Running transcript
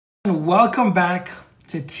Welcome back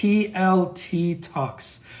to TLT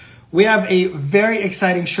Talks. We have a very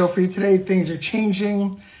exciting show for you today. Things are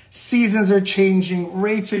changing, seasons are changing,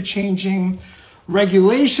 rates are changing,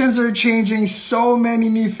 regulations are changing, so many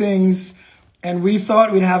new things. And we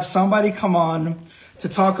thought we'd have somebody come on to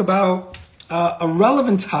talk about a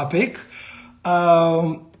relevant topic.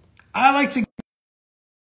 I like to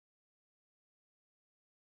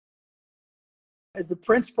as the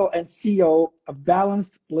principal and CEO of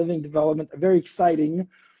Balanced Living Development, a very exciting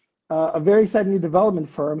new development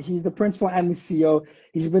firm. He's the principal and the CEO.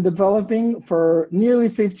 He's been developing for nearly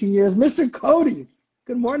 15 years. Mr. Khody,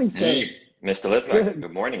 good morning, sir. Hey, Mr. Litvak,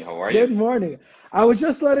 good morning. How are you? Good morning. I was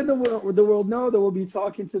just letting the world know that we'll be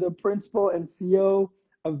talking to the principal and CEO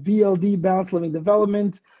of BLD, Balanced Living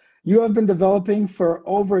Development. You have been developing for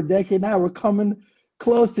over a decade now. We're coming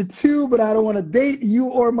close to 2, but I don't want to date you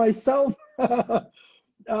or myself.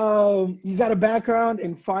 He's got a background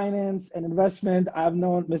in finance and investment. I've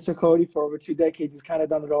known Mr. Khody for over 2 decades. He's kind of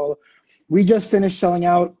done it all. We just finished selling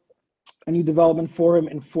out a new development for him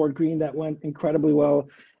in Fort Greene that went incredibly well.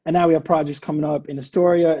 And now we have projects coming up in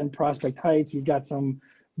Astoria and Prospect Heights. He's got some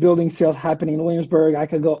building sales happening in Williamsburg. I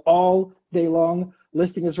could go all day long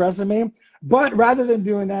listing his resume. But rather than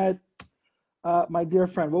doing that, my dear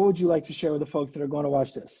friend, what would you like to share with the folks that are going to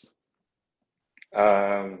watch this?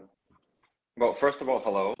 Well, first of all,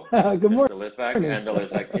 hello, Good morning. Mr. Litvak and the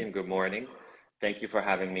Litvak team. Good morning. Thank you for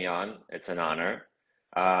having me on. It's an honor.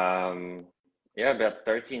 Yeah, about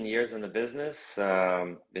 13 years in the business.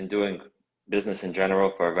 Been doing business in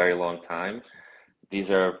general for a very long time.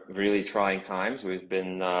 These are really trying times. We've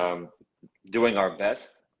been doing our best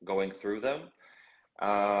going through them.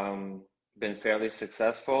 Been fairly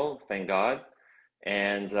successful, thank God.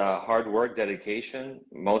 And hard work, dedication.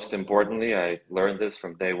 Most importantly, I learned this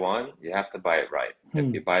from day one. You have to buy it right.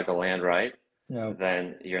 If you buy the land right,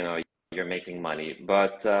 then you're making money.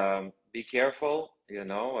 But be careful,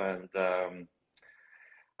 and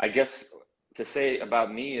I guess to say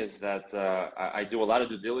about me is that I do a lot of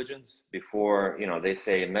due diligence before, they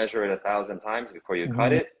say measure it 1,000 times before you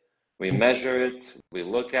cut it. We measure it, we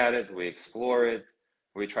look at it, we explore it.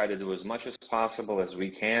 We try to do as much as possible as we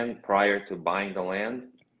can prior to buying the land.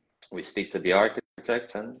 We speak to the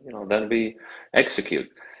architect and, then we execute.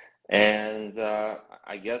 And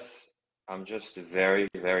I guess I'm just very,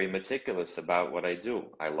 very meticulous about what I do.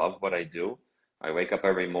 I love what I do. I wake up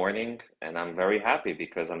every morning and I'm very happy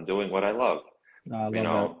because I'm doing what I love.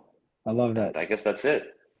 I love that. I guess that's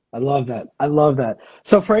it. I love that.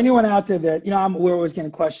 So for anyone out there that, we're always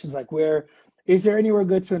getting questions like, is there anywhere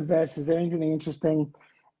good to invest? Is there anything interesting?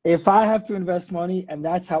 If I have to invest money and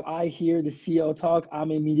that's how I hear the CEO talk,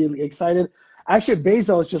 I'm immediately excited. Actually,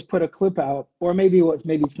 Bezos just put a clip out, or maybe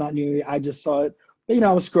it's not new. I just saw it. But,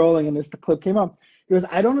 I was scrolling and the clip came up. He goes,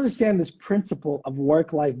 I don't understand this principle of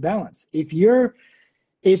work-life balance. If your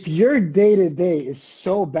day-to-day is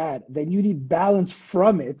so bad, then you need balance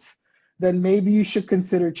from it, then maybe you should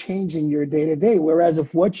consider changing your day-to-day. Whereas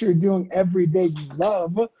if what you're doing every day you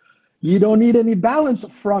love, you don't need any balance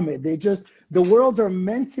from it. The worlds are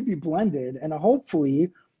meant to be blended, and hopefully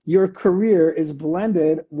your career is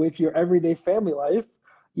blended with your everyday family life,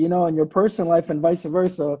 and your personal life and vice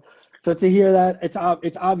versa. So to hear that, it's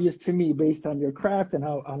obvious to me based on your craft and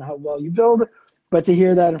how well you build, but to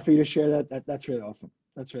hear that and for you to share that's really awesome.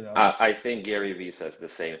 That's really awesome. I think Gary Vee says the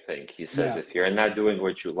same thing. He says, if you're not doing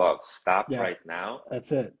what you love, stop right now.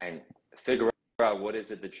 That's it. And figure out what is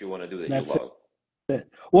it that you want to do that you love.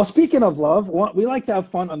 Well, speaking of love, we like to have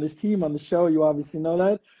fun on this team, on the show. You obviously know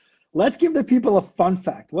that. Let's give the people a fun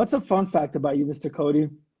fact. What's a fun fact about you, Mr. Khody?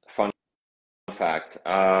 Fun fact.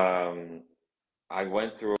 I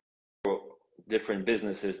went through different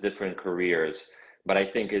businesses, different careers. But I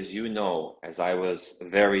think, as you know, as I was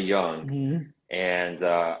very young, and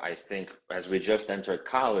I think as we just entered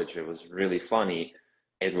college, it was really funny.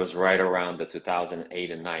 It was right around the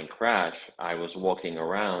 2008 and 9 crash. I was walking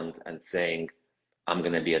around and saying, I'm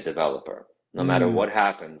going to be a developer. No matter what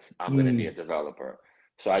happens, I'm going to be a developer.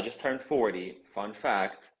 So I just turned 40. Fun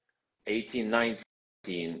fact, 18,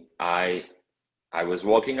 19, I was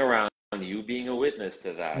walking around, you being a witness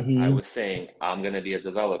to that. I was saying, I'm going to be a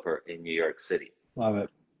developer in New York City. Love it.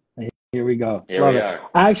 Here we go. Here we are.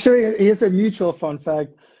 Actually, it's a mutual fun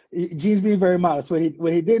fact. Gene's being very modest. What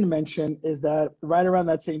he didn't mention is that right around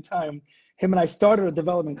that same time, him and I started a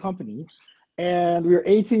development company. And we were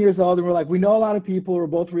 18 years old, and we're like, we know a lot of people. We're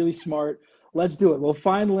both really smart. Let's do it. We'll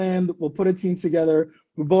find land. We'll put a team together.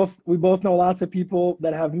 We both know lots of people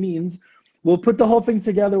that have means. We'll put the whole thing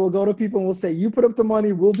together. We'll go to people and we'll say, you put up the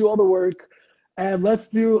money. We'll do all the work, and let's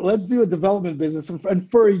do a development business.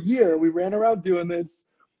 And for a year, we ran around doing this.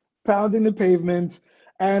 pounding the pavement,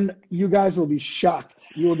 and you guys will be shocked.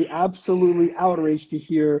 You will be absolutely outraged to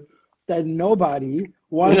hear that nobody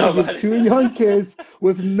wants to give Nobody. two young kids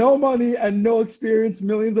with no money and no experience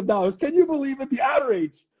millions of dollars. Can you believe it? The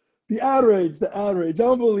outrage. The outrage, the outrage.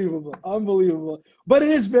 Unbelievable. Unbelievable. But it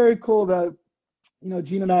is very cool that,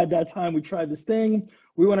 Gene and I at that time, we tried this thing.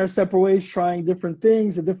 We went our separate ways, trying different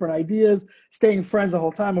things and different ideas, staying friends the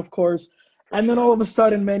whole time, of course. And then all of a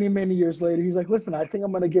sudden, many, many years later, he's like, listen, I think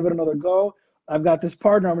I'm going to give it another go. I've got this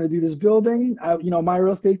partner. I'm going to do this building. My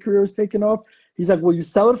real estate career is taking off. He's like, will you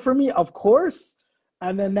sell it for me? Of course.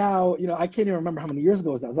 And then now, I can't even remember how many years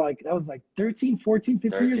ago that was like 13, 14,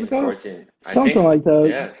 15 years ago. 14. Something like that.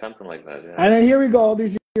 Yeah, something like that. Yeah. And then here we go, all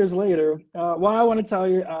these years later. Well, I want to tell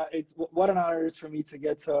you, it's what an honor it is for me to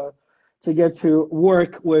get to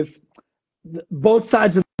work with both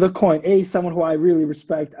sides of the coin. Someone who I really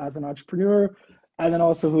respect as an entrepreneur, and then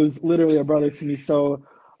also who's literally a brother to me. So,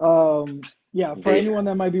 for anyone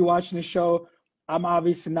that might be watching the show, I'm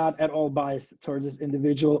obviously not at all biased towards this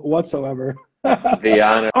individual whatsoever. The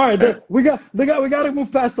honor. All right, we got to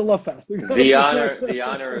move past the love fest. The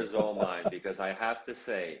honor is all mine, because I have to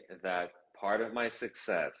say that part of my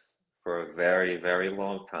success for a very, very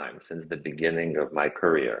long time, since the beginning of my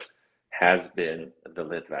career, has been the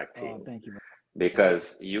Litvak team. Oh, thank you.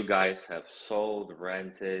 Because you guys have sold,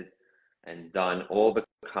 rented, and done all the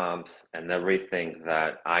comps and everything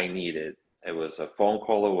that I needed. It was a phone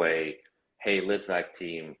call away. Hey, Litvak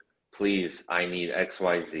team, please, I need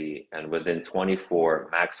XYZ. And within 24,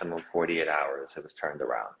 maximum 48 hours, it was turned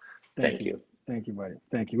around. Thank you. Thank you, buddy.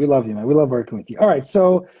 Thank you. We love you, man. We love working with you. All right.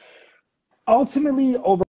 So ultimately,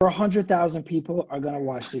 over 100,000 people are going to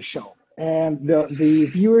watch this show. And the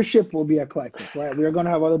viewership will be eclectic, right? We're going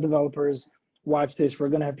to have other developers watch this. We're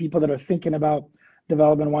going to have people that are thinking about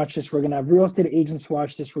development watch this. We're going to have real estate agents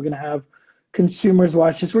watch this. We're going to have consumers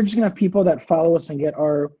watch this. We're just going to have people that follow us and get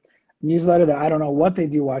our newsletter that I don't know what they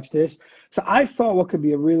do watch this. So I thought what could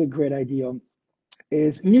be a really great idea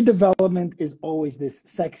is new development is always this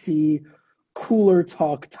sexy, cooler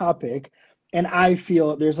talk topic. And I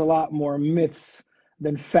feel there's a lot more myths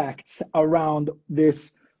than facts around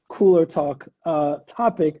this cooler talk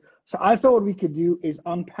topic. So I thought what we could do is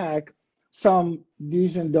unpack some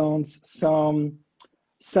do's and don'ts,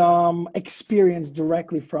 some experience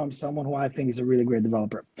directly from someone who I think is a really great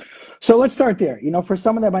developer. So let's start there. For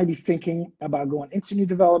someone that might be thinking about going into new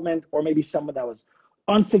development, or maybe someone that was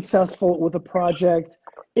unsuccessful with a project,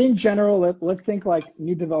 in general, let's think like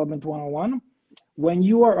new development 101. When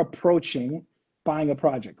you are approaching buying a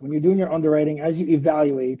project, when you're doing your underwriting, as you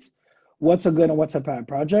evaluate what's a good and what's a bad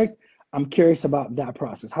project, I'm curious about that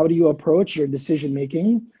process. How do you approach your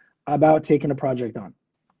decision-making about taking a project on?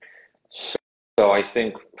 So I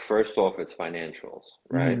think first off, it's financials,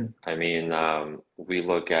 right? I mean, we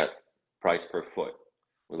look at price per foot.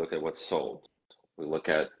 We look at what's sold. We look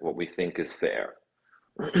at what we think is fair.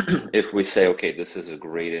 If we say, okay, this is a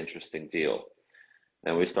great, interesting deal,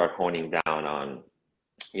 then we start honing down on,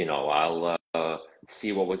 I'll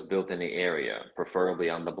see what was built in the area, preferably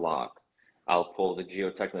on the block. I'll pull the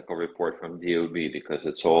geotechnical report from DOB because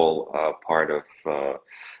it's all part of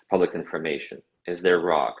public information. Is there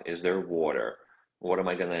rock? Is there water? What am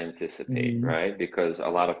I going to anticipate, right? Because a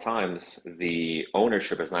lot of times the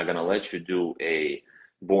ownership is not going to let you do a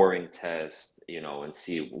boring test, and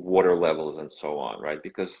see water levels and so on, right?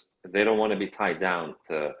 Because they don't want to be tied down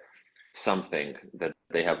to something that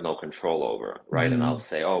they have no control over, right? And I'll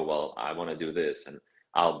say, oh, well, I want to do this, and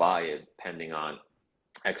I'll buy it pending on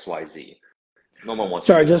XYZ. No one wants.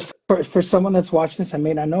 Sorry, just for someone that's watching this and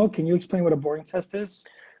may not know, can you explain what a boring test is?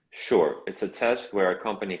 Sure. It's a test where a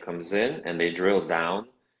company comes in and they drill down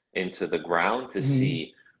into the ground to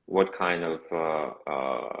see what kind of,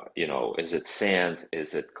 is it sand?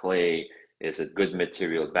 Is it clay? Is it good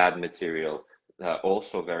material, bad material?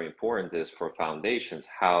 Also very important is for foundations,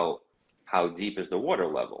 how deep is the water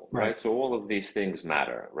level, right? So all of these things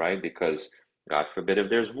matter, right? Because God forbid if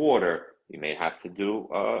there's water, you may have to do,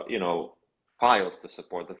 piles to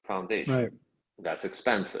support the foundation. Right. That's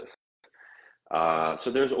expensive.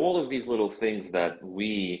 So there's all of these little things that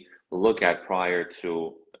we look at prior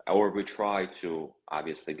to, or we try to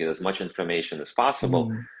obviously get as much information as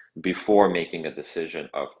possible before making a decision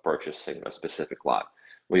of purchasing a specific lot.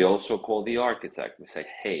 We also call the architect and say,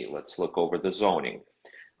 hey, let's look over the zoning.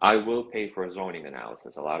 I will pay for a zoning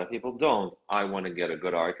analysis. A lot of people don't. I want to get a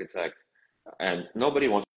good architect, and nobody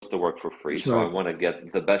wants to work for free. So I want to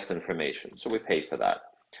get the best information. So we pay for that.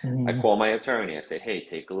 I call my attorney. I say, hey,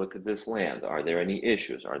 take a look at this land. Are there any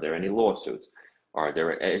issues? Are there any lawsuits?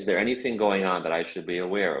 Is there anything going on that I should be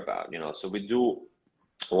aware about? So we do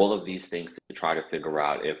all of these things try to figure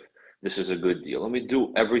out if this is a good deal. And we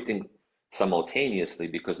do everything simultaneously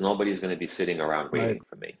because nobody's going to be sitting around waiting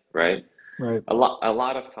for me, right? Right. A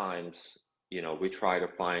lot of times, we try to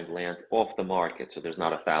find land off the market so there's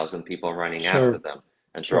not 1,000 people running after them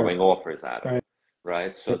and throwing offers at them,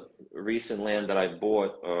 right? So recent land that I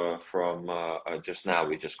bought from just now,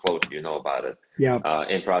 we just closed, you know about it,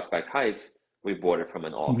 in Prospect Heights, we bought it from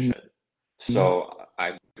an auction. So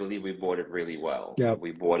I believe we bought it really well.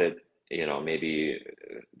 We bought it, maybe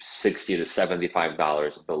 $60 to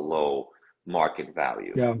 $75 below market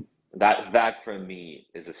value. That for me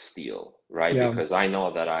is a steal, right? Because I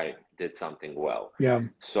know that I did something well.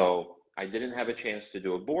 So I didn't have a chance to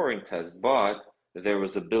do a boring test, but there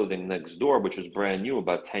was a building next door which was brand new,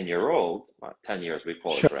 about 10-year-old. 10 years, we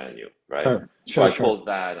call it brand new, right? So I pulled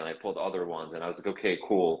that and I pulled other ones, and I was like, okay,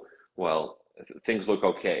 cool. Well, things look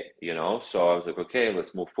okay, So I was like, okay,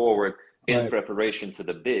 let's move forward. In preparation to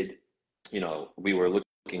the bid, we were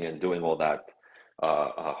looking and doing all that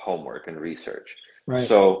homework and research.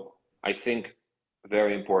 So I think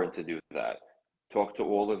very important to do that. Talk to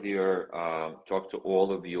all of your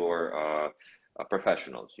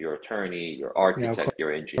professionals, your attorney, your architect,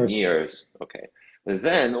 your engineers. Okay. And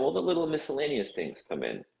then all the little miscellaneous things come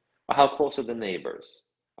in. How close are the neighbors?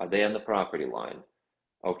 Are they on the property line?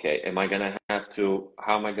 Okay, how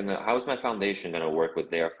is my foundation going to work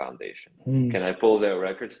with their foundation? Can I pull their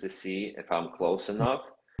records to see if I'm close enough?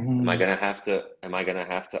 Am I going to have to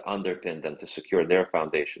underpin them to secure their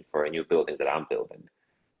foundation for a new building that I'm building?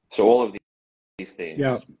 So all of these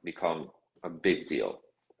things become a big deal,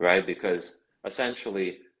 right? Because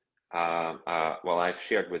essentially, I've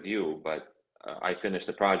shared with you, but I finished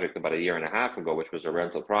a project about 1.5 years ago, which was a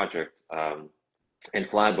rental project in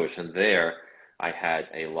Flatbush, and there I had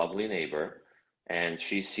a lovely neighbor, and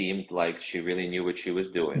she seemed like she really knew what she was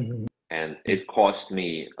doing. And it cost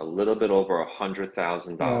me a little bit over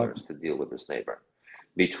 $100,000 to deal with this neighbor,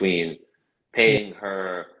 between paying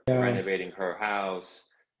her, renovating her house,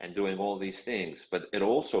 and doing all these things. But it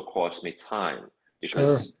also cost me time,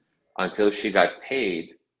 because until she got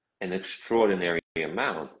paid an extraordinary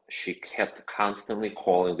amount, she kept constantly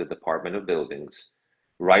calling the Department of Buildings,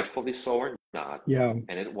 rightfully so or not, and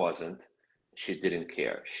it wasn't. She didn't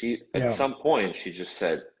care. At some point she just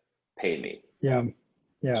said, "Pay me."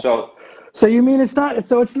 So you mean it's not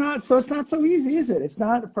so easy, is it? It's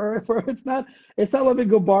not let me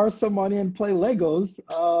go borrow some money and play Legos.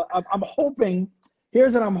 I'm hoping.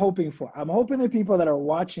 Here's what I'm hoping for. I'm hoping the people that are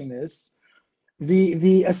watching this,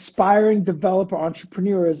 the aspiring developer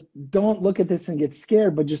entrepreneurs, don't look at this and get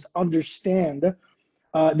scared, but just understand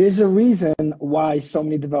there's a reason why so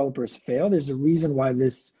many developers fail. There's a reason why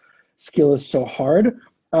this skill is so hard.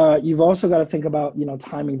 You've also got to think about,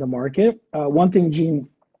 timing the market. One thing Gene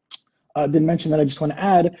didn't mention that I just want to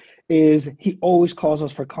add is he always calls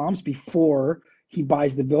us for comps before he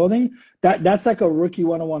buys the building. That's like a rookie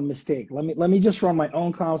 101 mistake. Let me just run my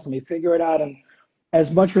own comps. Let me figure it out. And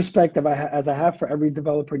as much respect as I have for every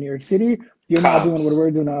developer in New York City, you're not doing what we're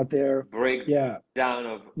doing out there. Breakdown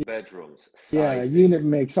of bedrooms, sizing, unit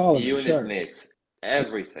mix, all of it. Unit mix,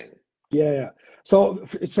 everything. So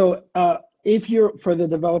if you're, for the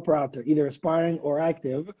developer out there, either aspiring or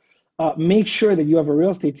active, make sure that you have a real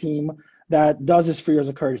estate team that does this for you as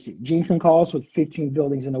a courtesy. Gene can call us with 15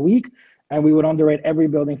 buildings in a week, and we would underwrite every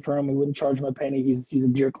building for him. We wouldn't charge him a penny. He's a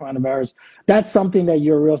dear client of ours. That's something that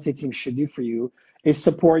your real estate team should do for you, is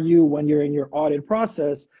support you when you're in your audit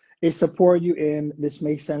process, is support you in this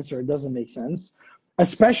makes sense or it doesn't make sense.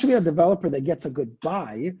 Especially a developer that gets a good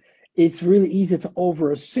buy, it's really easy to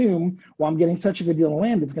over-assume, well, I'm getting such a good deal of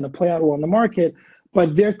land, it's going to play out well in the market,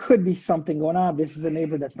 but there could be something going on. This is a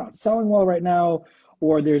neighbor that's not selling well right now,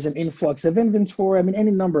 or there's an influx of inventory. I mean,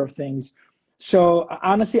 any number of things. So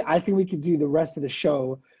honestly, I think we could do the rest of the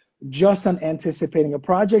show just on anticipating a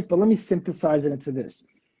project, but let me synthesize it into this.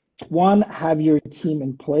 One, have your team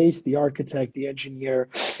in place, the architect, the engineer,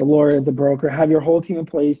 the lawyer, the broker, have your whole team in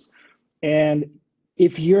place. And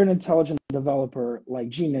if you're an intelligent developer like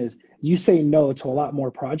Gene is, you say no to a lot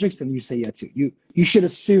more projects than you say yes to. You should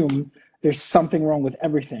assume there's something wrong with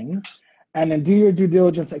everything, and then do your due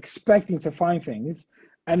diligence expecting to find things.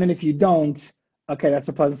 And then if you don't, okay, that's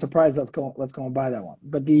a pleasant surprise. Let's go and buy that one.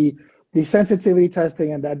 But the sensitivity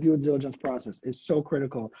testing and that due diligence process is so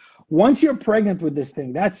critical. Once you're pregnant with this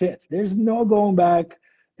thing, that's it. There's no going back.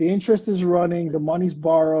 The interest is running. The money's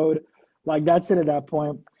borrowed. Like, that's it at that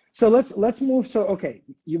point. So let's move. So, okay,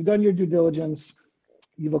 you've done your due diligence.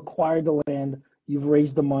 You've acquired the land. You've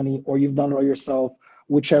raised the money, or you've done it all yourself,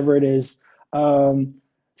 whichever it is.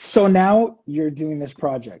 So now you're doing this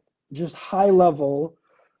project. Just high level,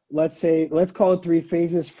 let's call it 3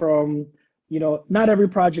 phases from you know, not every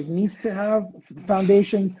project needs to have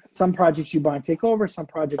foundation. Some projects you buy and take over, some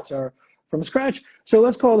projects are from scratch. So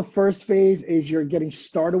let's call the first phase is you're getting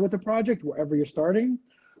started with the project, wherever you're starting.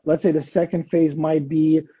 Let's say the second phase might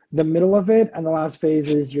be the middle of it, and the last phase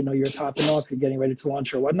is, you know, you're topping off, you're getting ready to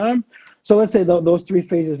launch or whatnot. So let's say those three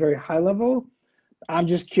phases, very high level. I'm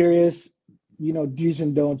just curious, you know, do's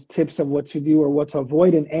and don'ts, tips of what to do or what to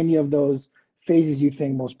avoid in any of those phases you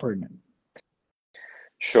think most pertinent.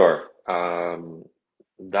 Sure.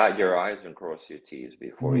 Dot your I's and cross your T's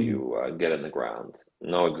before you get in the ground.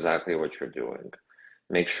 Know exactly what you're doing.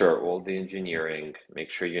 Make sure all the engineering,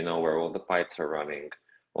 make sure you know where all the pipes are running,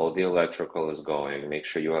 all the electrical is going, make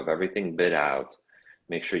sure you have everything bid out,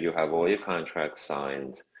 make sure you have all your contracts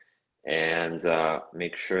signed, and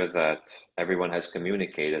make sure that everyone has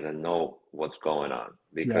communicated and know what's going on.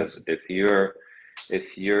 Because if you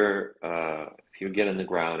get in the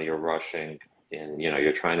ground and you're rushing and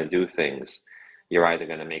you're trying to do things, you're either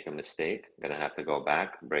going to make a mistake, going to have to go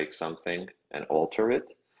back, break something, and alter it,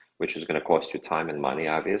 which is going to cost you time and money,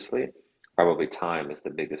 obviously. Probably time is the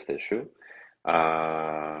biggest issue,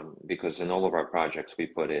 because in all of our projects, we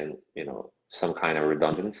put in, some kind of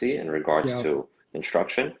redundancy in regards to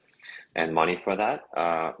instruction and money for that.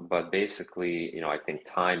 But basically, I think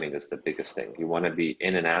timing is the biggest thing. You want to be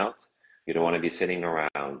in and out. You don't want to be sitting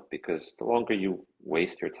around, because the longer you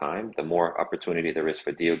waste your time, the more opportunity there is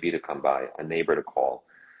for DOB to come by, a neighbor to call.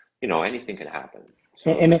 Anything can happen.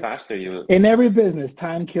 So the faster you... In every business,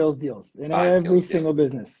 time kills deals. In every single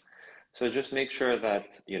business. So just make sure that,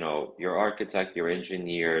 your architect, your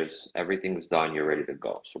engineers, everything's done, you're ready to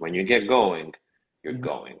go. So when you get going, you're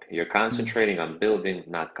going. You're concentrating on building,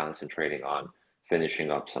 not concentrating on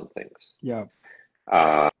finishing up some things. Yeah.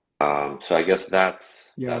 So I guess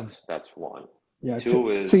that's one. Yeah.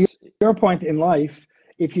 Two to your point in life,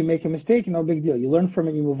 if you make a mistake, no big deal. You learn from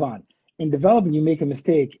it, you move on. In development, you make a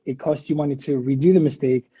mistake, it costs you money to redo the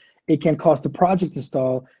mistake. It can cost the project to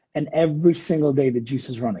stall, and every single day the juice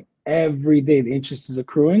is running. Every day the interest is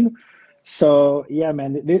accruing. So yeah,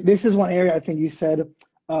 man, this is one area I think you said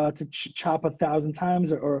to chop 1,000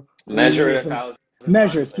 times or measure it 1,000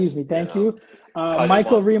 measure. Excuse me. Thank you.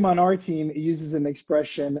 Michael Rima on our team uses an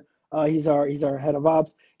expression. He's our head of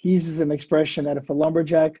ops. He uses an expression that if a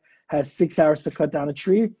lumberjack has 6 hours to cut down a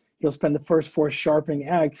tree, he'll spend the first 4 sharpening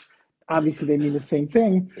X. Obviously, they mean the same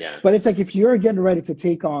thing. Yeah. But it's like if you're getting ready to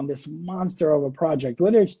take on this monster of a project,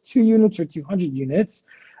 whether it's 2 units or 200 units,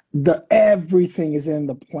 everything is in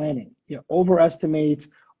the planning. Overestimate,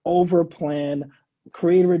 overplan,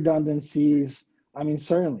 create redundancies. I mean,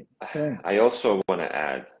 certainly. I also want to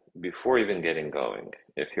add, before even getting going,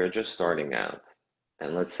 if you're just starting out,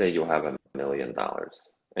 and let's say you have $1 million,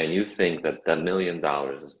 and you think that $1 million,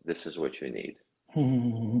 this is what you need.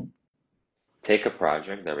 Take a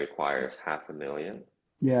project that requires $500,000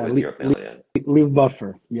 with your $1 million. Leave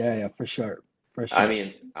buffer. Yeah, for sure. I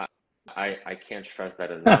mean, I can't stress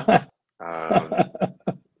that enough.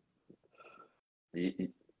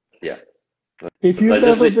 Yeah. If you've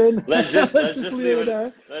ever been, let's just leave it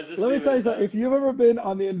there. Let me tell you something. If you've ever been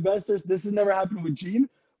on the investors, this has never happened with Gene,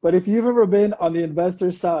 but if you've ever been on the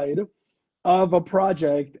investor side of a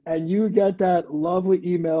project and you get that lovely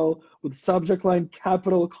email with subject line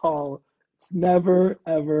capital call, it's never,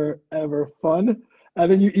 ever, ever fun.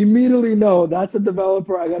 And then you immediately know that's a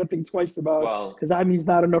developer I got to think twice about, because that means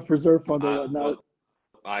not enough reserve fund or whatnot. Well,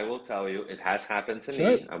 I will tell you, it has happened to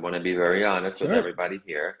me. I want to be very honest with everybody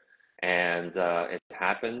here. And it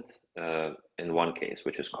happened in one case,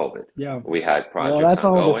 which is COVID. Yeah. We had projects Well, that's a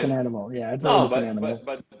ongoing. whole different animal. Yeah, it's a whole different animal.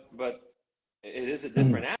 But it is a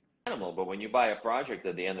different animal. But when you buy a project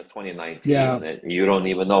at the end of 2019, and you don't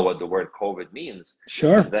even know what the word COVID means.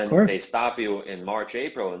 Sure, and then of course. They stop you in March,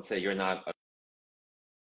 April and say you're not a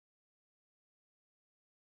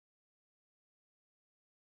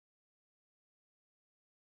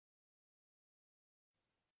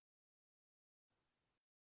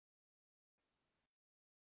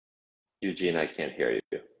Eugene, I can't hear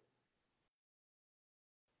you.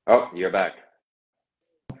 Oh, you're back.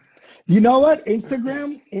 You know what?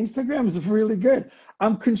 Instagram is really good.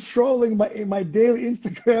 I'm controlling my daily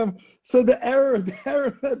Instagram. So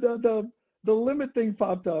the limit thing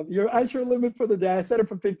popped up. Your actual limit for the day, I set it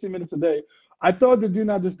for 15 minutes a day. I thought the do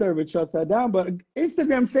not disturb, it shuts that down. But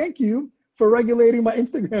Instagram, thank you for regulating my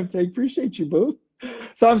Instagram take. Appreciate you, boo.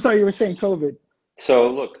 So I'm sorry, you were saying COVID. So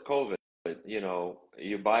look, COVID,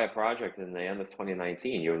 you buy a project in the end of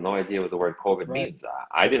 2019, you have no idea what the word COVID means.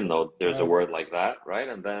 I didn't know there's a word like that, right?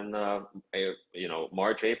 And then,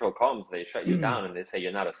 March, April comes, they shut you down and they say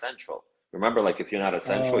you're not essential. Remember, like if you're not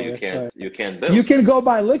essential, you can't build. You can go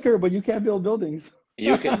buy liquor, but you can't build buildings.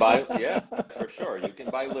 You can buy, yeah, for sure. You can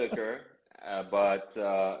buy liquor, but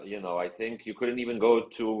you know, I think you couldn't even go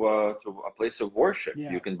to a place of worship.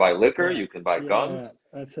 Yeah, You can buy liquor, yeah, you can buy yeah. guns,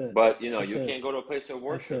 That's it. but you know, That's you it. can't go to a place of That's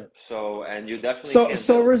worship. it. So, and you definitely So, can't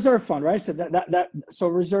so build. reserve fund, right? So so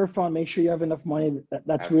reserve fund. Make sure you have enough money. That's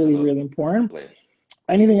really, Absolutely. really important.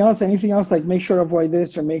 Anything else? Anything else? Like make sure to avoid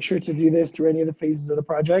this or make sure to do this through any of the phases of the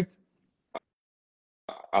project.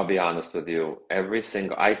 I'll be honest with you.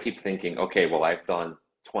 I keep thinking, okay, well, I've done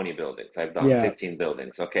 20 buildings, I've done Yeah. 15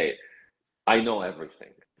 buildings. Okay, I know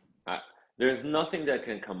everything. Uh, there's nothing that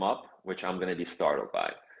can come up which I'm going to be startled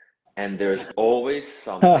by. And there's always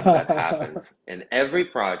something that happens in every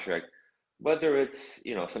project, whether it's,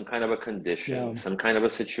 you know, some kind of a condition, Yeah. some kind of a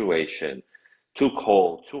situation, too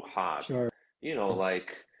cold, too hot, Sure. you know,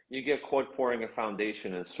 like you get caught pouring a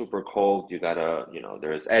foundation and it's super cold. You gotta, you know,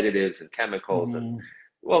 there's additives and chemicals and,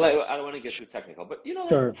 well, I don't want to get too technical, but you know, that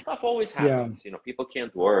Sure. stuff always Yeah. happens. You know, people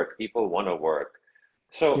can't work, people want to work.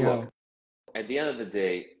 So Yeah. look, at the end of the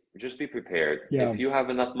day, just be prepared. Yeah. If you have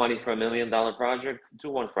enough money for $1 million project,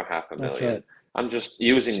 do one for half a That's million. right. I'm just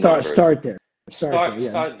using Start numbers. there. Start there. Yeah.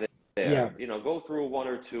 Start there. Yeah. You know, go through one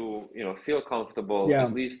or two, you know, feel comfortable, Yeah.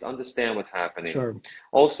 at least understand what's happening. Sure.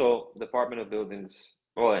 Also, Department of Buildings,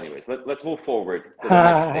 well, anyways, let's move forward to the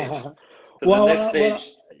next stage. To well, the next stage.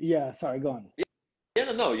 Yeah, sorry, go on.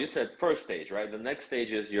 Yeah, no, you said first stage, right? The next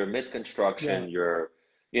stage is you're mid-construction, you're,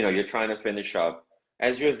 you know, you're trying to finish up.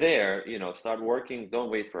 As you're there, you know, start working, don't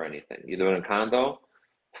wait for anything. You're doing a condo,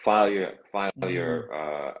 file your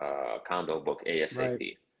condo book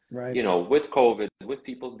ASAP. Right. You know, with COVID, with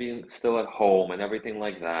people being still at home and everything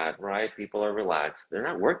like that, right? People are relaxed. They're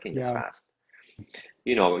not working as fast.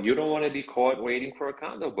 You know, you don't want to be caught waiting for a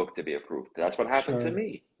condo book to be approved. That's what happened to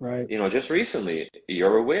me. Right. You know, just recently,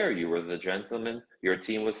 you're aware, you were the gentleman, your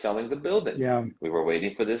team was selling the building. Yeah. We were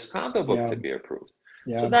waiting for this condo book to be approved.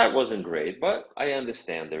 Yeah. So that wasn't great, but I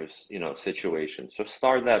understand there's, you know, situations. So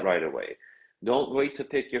start that right away. Don't wait to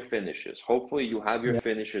pick your finishes. Hopefully you have your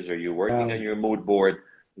finishes or you're working on your mood board.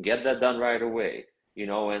 Get that done right away. You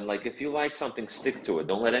know, and like if you like something, stick to it.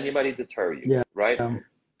 Don't let anybody deter you, right?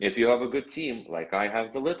 If you have a good team, like I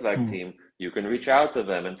have the Litvak team, you can reach out to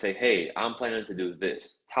them and say, hey, I'm planning to do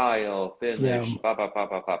this, tile, finish,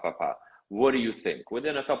 What do you think?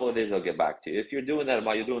 Within a couple of days, they'll get back to you. If you're doing that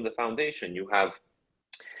while you're doing the foundation, you have,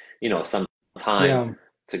 you know, some time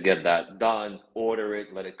to get that done, order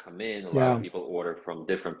it, let it come in. A lot of people order from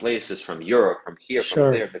different places, from Europe, from here,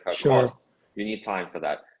 from there to cut costs. You need time for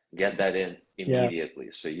that. Get that in immediately.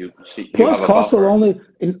 So you plus have a costs buffer.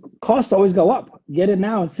 Costs always go up. Get it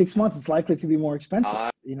now in 6 months, it's likely to be more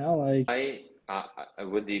expensive. You know, like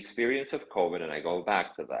with the experience of COVID, and I go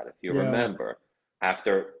back to that. If you remember,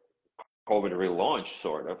 after COVID relaunched,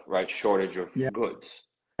 sort of, right, shortage of goods.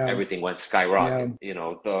 Everything went skyrocket. You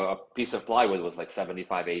know, the piece of plywood was like $75,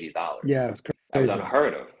 $80. Yeah, it's crazy. That was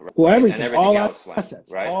unheard of. Right? Well, everything, and everything all else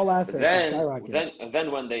assets, went, right? all assets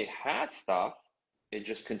Then when they had stuff, it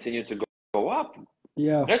just continued to go up.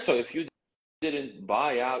 Yeah. Right? So if you didn't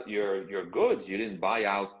buy out your goods, you didn't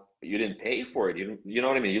pay for it, you know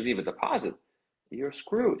what I mean? You leave a deposit, you're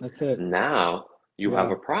screwed. That's it. Now you have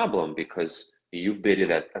a problem because you bid it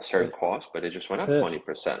at a certain cost, but it just went up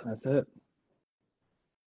 20%. That's it.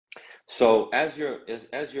 So as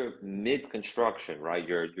you're mid-construction, right?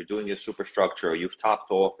 You're doing your superstructure, you've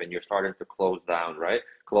topped off and you're starting to close down, right?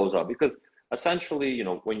 Close up. Because essentially, you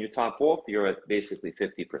know, when you top off, you're at basically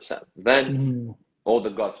 50%. Then all the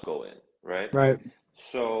guts go in, right? Right.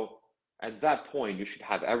 So at that point, you should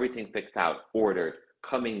have everything picked out, ordered,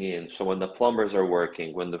 coming in. So when the plumbers are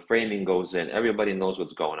working, when the framing goes in, everybody knows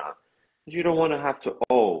what's going on. You don't want to have to,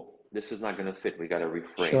 this is not going to fit. We got to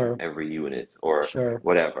reframe every unit or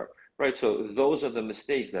whatever. Right, so those are the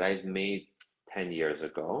mistakes that I've made 10 years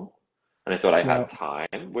ago, and I thought I had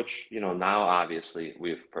time, which, you know, now obviously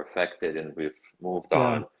we've perfected and we've moved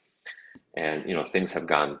on, and, you know, things have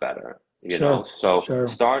gotten better, you know, so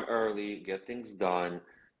start early, get things done,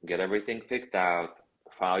 get everything picked out,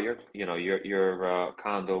 file your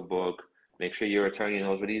condo book, make sure your attorney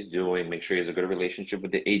knows what he's doing, make sure he has a good relationship with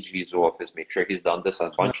the AG's office, make sure he's done this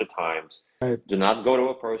a bunch of times. Do not go to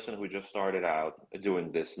a person who just started out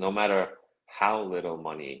doing this, no matter how little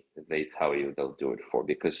money they tell you they'll do it for,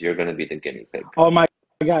 because you're going to be the guinea pig. Oh my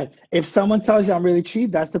God. If someone tells you I'm really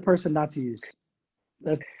cheap, that's the person not to use.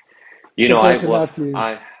 That's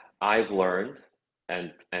I've learned,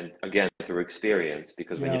 and again, through experience,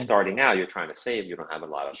 because when you're starting out, you're trying to save, you don't have a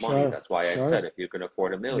lot of money. That's why I said, if you can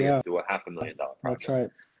afford $1 million, do a $500,000 project. That's right.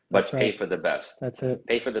 But pay for the best. That's it.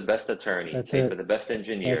 Pay for the best attorney. Pay for the best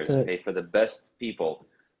engineers. Pay for the best people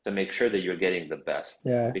to make sure that you're getting the best.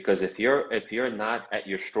 Yeah. Because if you're not at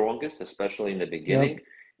your strongest, especially in the beginning,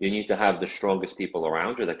 you need to have the strongest people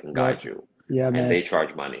around you that can guide you. Yeah, man. And they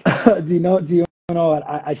charge money. Do you know,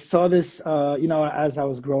 I saw this, you know, as I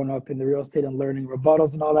was growing up in the real estate and learning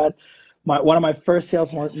rebuttals and all that. One of my first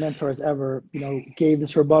sales mentors ever, you know, gave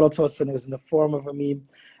this rebuttal to us, and it was in the form of a meme.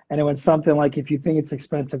 And it went something like, if you think it's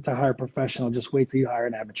expensive to hire a professional, just wait till you hire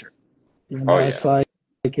an amateur. You know, it's like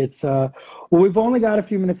it's, well, we've only got a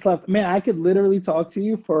few minutes left. Man, I could literally talk to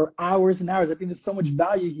you for hours and hours. I think there's so much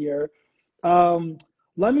value here.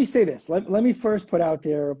 Let me say this. Let me first put out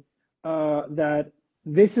there that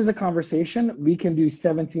this is a conversation. We can do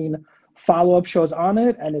 17 follow-up shows on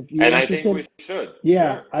it. And if you're interested, I think we should.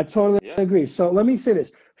 Yeah, sure. I totally agree. So let me say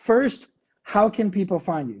this. First, how can people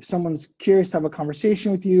find you? Someone's curious to have a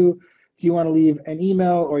conversation with you. Do you want to leave an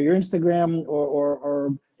email or your Instagram,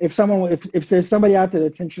 or if there's somebody out there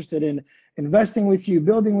that's interested in investing with you,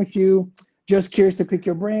 building with you, just curious to pick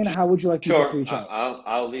your brain, how would you like people to reach out?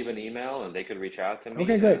 I'll leave an email and they could reach out to me.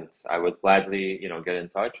 Okay, great. And I would gladly, you know, get in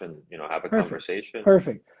touch and, you know, have a conversation.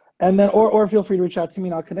 Perfect. And then, or feel free to reach out to me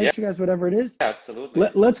and I'll connect you guys, whatever it is. Yeah, absolutely.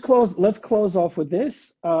 Let's close off with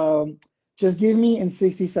this. Just give me in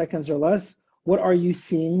 60 seconds or less, what are you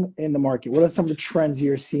seeing in the market? What are some of the trends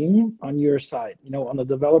you're seeing on your side? You know, on the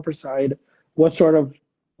developer side, what's going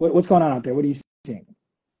on out there? What are you seeing?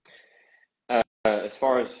 As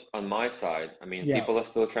far as on my side, I mean, people are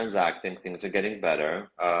still transacting. Things are getting better.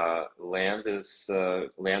 Land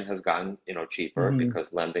has gotten, you know, cheaper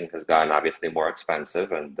because lending has gotten obviously more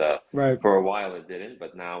expensive, and for a while it didn't,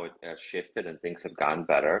 but now it has shifted and things have gotten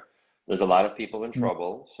better. There's a lot of people in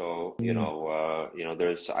trouble, so you know,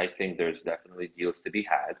 I think there's definitely deals to be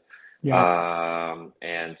had,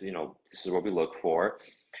 and you know, this is what we look for.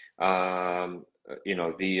 You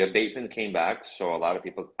know, the abatement came back, so a lot of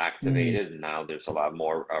people activated, and now there's a lot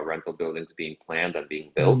more rental buildings being planned and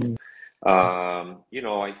being built. You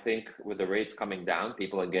know, I think with the rates coming down,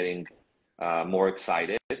 people are getting more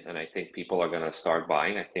excited, and I think people are going to start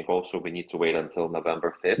buying. I think also we need to wait until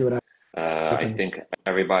November 5th. I think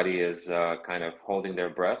everybody is kind of holding their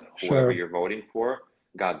breath. Whoever you're voting for,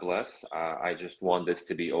 God bless. I just want this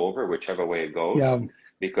to be over, whichever way it goes.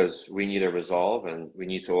 Because we need a resolve and we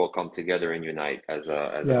need to all come together and unite as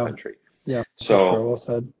a country. Yeah. So, well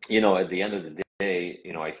said. You know, at the end of the day,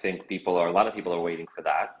 you know, I think a lot of people are waiting for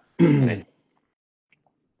that. And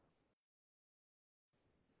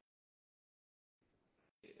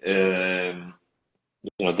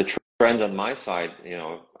you know, the trends on my side, you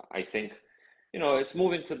know, I think, you know, it's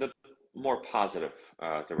moving to the more positive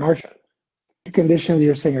direction. Market conditions,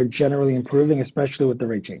 you're saying, are generally improving, especially with the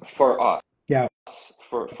rate change. For us. Yeah.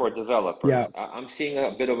 For developers, I'm seeing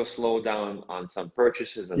a bit of a slowdown on some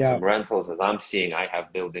purchases and some rentals. As I'm seeing, I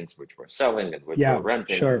have buildings which we're selling and which we're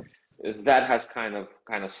renting. That has kind of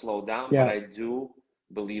slowed down, but I do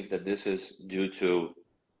believe that this is due to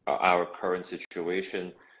our current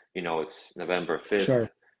situation. You know, it's November 5th.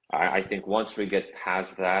 I think once we get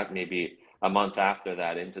past that, maybe a month after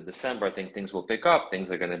that into December, I think things will pick up.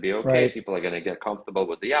 Things are going to be okay. People are going to get comfortable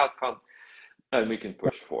with the outcome, and we can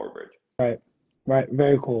push forward. Right.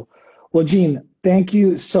 Very cool. Well, Gene, thank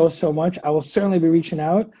you so much. I will certainly be reaching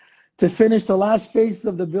out to finish the last phases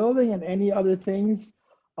of the building and any other things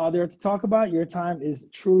there to talk about. Your time is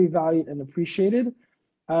truly valued and appreciated.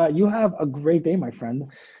 You have a great day, my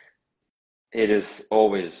friend. It is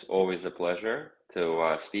always a pleasure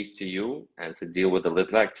to speak to you and to deal with the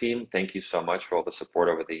Litvak team. Thank you so much for all the support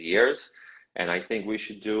over the years. And I think we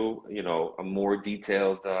should do, you know, a more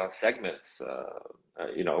detailed segments,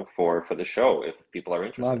 you know, for the show if people are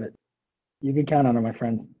interested. Love it. You can count on it, my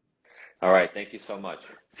friend. All right. Thank you so much.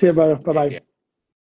 See you, brother. Bye-bye.